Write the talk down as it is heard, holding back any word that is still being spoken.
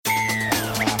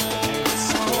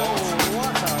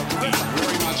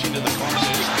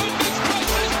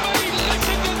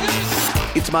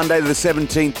It's Monday the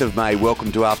 17th of May.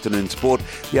 Welcome to Afternoon Sport,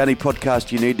 the only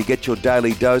podcast you need to get your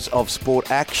daily dose of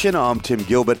sport action. I'm Tim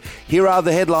Gilbert. Here are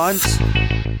the headlines.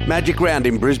 Magic Round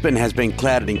in Brisbane has been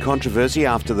clouded in controversy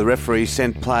after the referees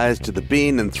sent players to the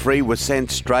bin and 3 were sent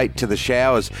straight to the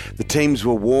showers. The teams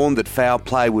were warned that foul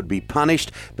play would be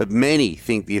punished, but many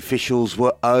think the officials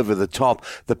were over the top.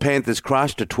 The Panthers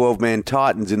crushed a 12-man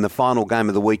Titans in the final game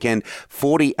of the weekend,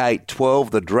 48-12.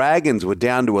 The Dragons were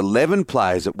down to 11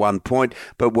 players at one point,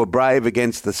 but were brave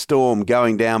against the Storm,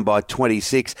 going down by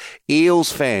 26.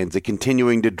 Eels fans are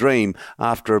continuing to dream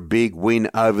after a big win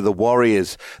over the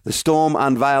Warriors. The Storm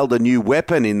unveiled a new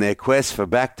weapon in their quest for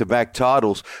back-to-back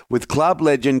titles, with club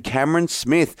legend Cameron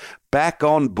Smith back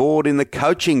on board in the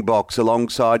coaching box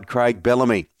alongside Craig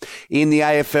Bellamy. In the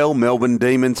AFL, Melbourne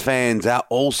Demons fans are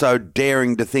also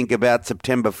daring to think about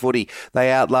September footy.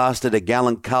 They outlasted a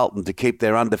gallant Carlton to keep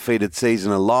their undefeated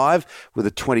season alive with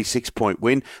a 26-point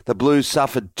win. The Blues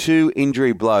suffered 2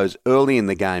 injury blows early in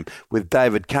the game, with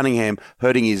David Cunningham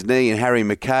hurting his knee and Harry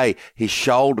McKay his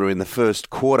shoulder in the first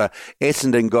quarter.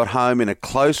 Essendon got home in a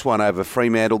close one over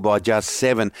Fremantle by just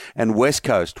 7, and West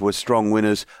Coast were strong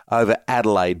winners over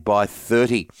Adelaide by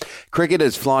 30.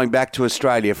 Cricketers flying back to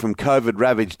Australia from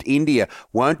COVID-ravaged India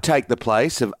won't take the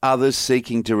place of others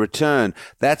seeking to return.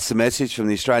 That's the message from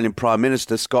the Australian Prime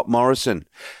Minister, Scott Morrison.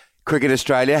 Cricket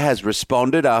Australia has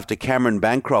responded after Cameron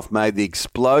Bancroft made the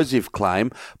explosive claim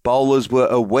bowlers were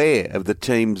aware of the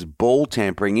team's ball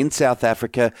tampering in South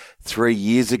Africa 3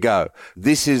 years ago.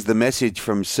 This is the message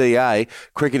from CA.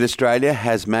 Cricket Australia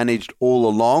has managed all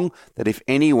along that if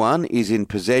anyone is in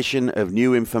possession of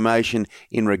new information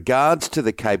in regards to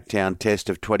the Cape Town Test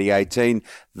of 2018,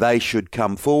 they should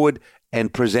come forward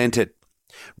and present it.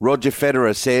 Roger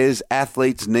Federer says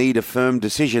athletes need a firm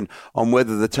decision on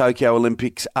whether the Tokyo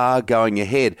Olympics are going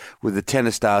ahead, with the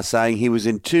tennis star saying he was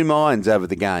in two minds over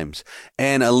the Games.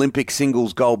 An Olympic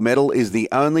singles gold medal is the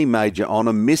only major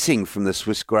honour missing from the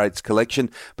Swiss greats collection,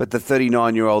 but the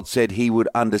 39-year-old said he would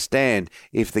understand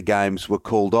if the Games were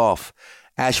called off.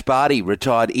 Ash Barty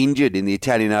retired injured in the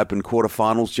Italian Open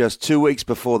quarterfinals just 2 weeks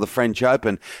before the French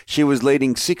Open. She was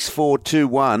leading 6-4,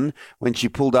 2-1 when she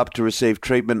pulled up to receive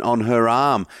treatment on her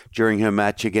arm during her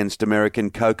match against American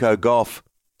Coco Gauff.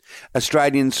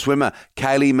 Australian swimmer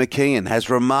Kaylee McKeon has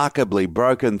remarkably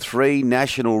broken 3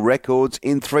 national records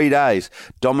in 3 days,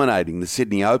 dominating the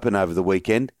Sydney Open over the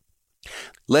weekend.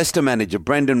 Leicester manager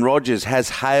Brendan Rodgers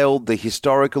has hailed the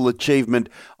historical achievement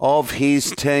of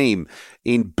his team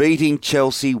in beating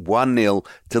Chelsea 1-0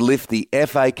 to lift the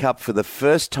FA Cup for the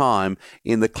first time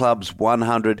in the club's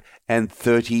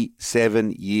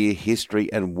 137-year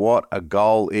history. And what a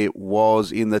goal it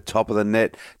was in the top of the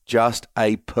net. Just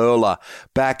a pearler.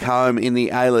 Back home in the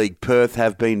A-League, Perth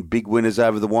have been big winners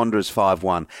over the Wanderers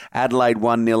 5-1. Adelaide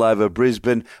 1-0 over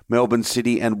Brisbane. Melbourne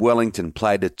City and Wellington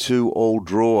played a 2-2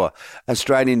 draw.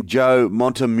 Australian Joe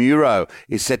Montemuro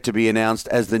is set to be announced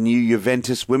as the new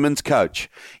Juventus women's coach.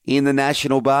 In the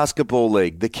National Basketball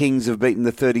League, the Kings have beaten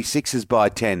the 36ers by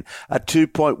 10. A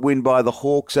 2-point win by the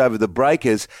Hawks over the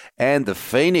Breakers, and the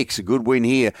Phoenix, a good win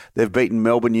here. They've beaten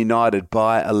Melbourne United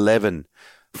by 11.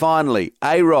 Finally,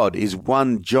 A-Rod is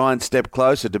one giant step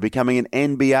closer to becoming an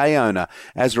NBA owner.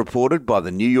 As reported by the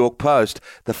New York Post,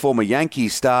 the former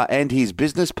Yankees star and his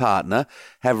business partner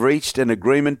have reached an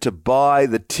agreement to buy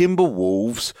the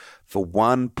Timberwolves for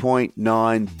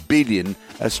 $1.9 billion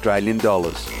Australian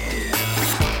dollars.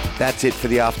 That's it for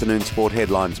the afternoon sport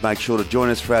headlines. Make sure to join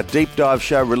us for our deep dive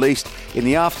show released in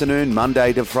the afternoon,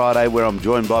 Monday to Friday, where I'm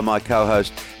joined by my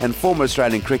co-host and former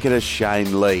Australian cricketer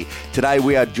Shane Lee. Today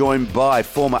we are joined by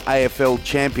former AFL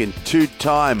champion,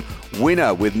 2-time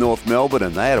winner with North Melbourne,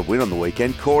 and they had a win on the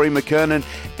weekend, Corey McKernan,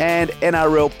 and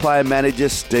NRL player manager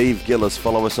Steve Gillis.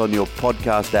 Follow us on your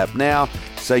podcast app now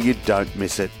so you don't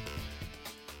miss it.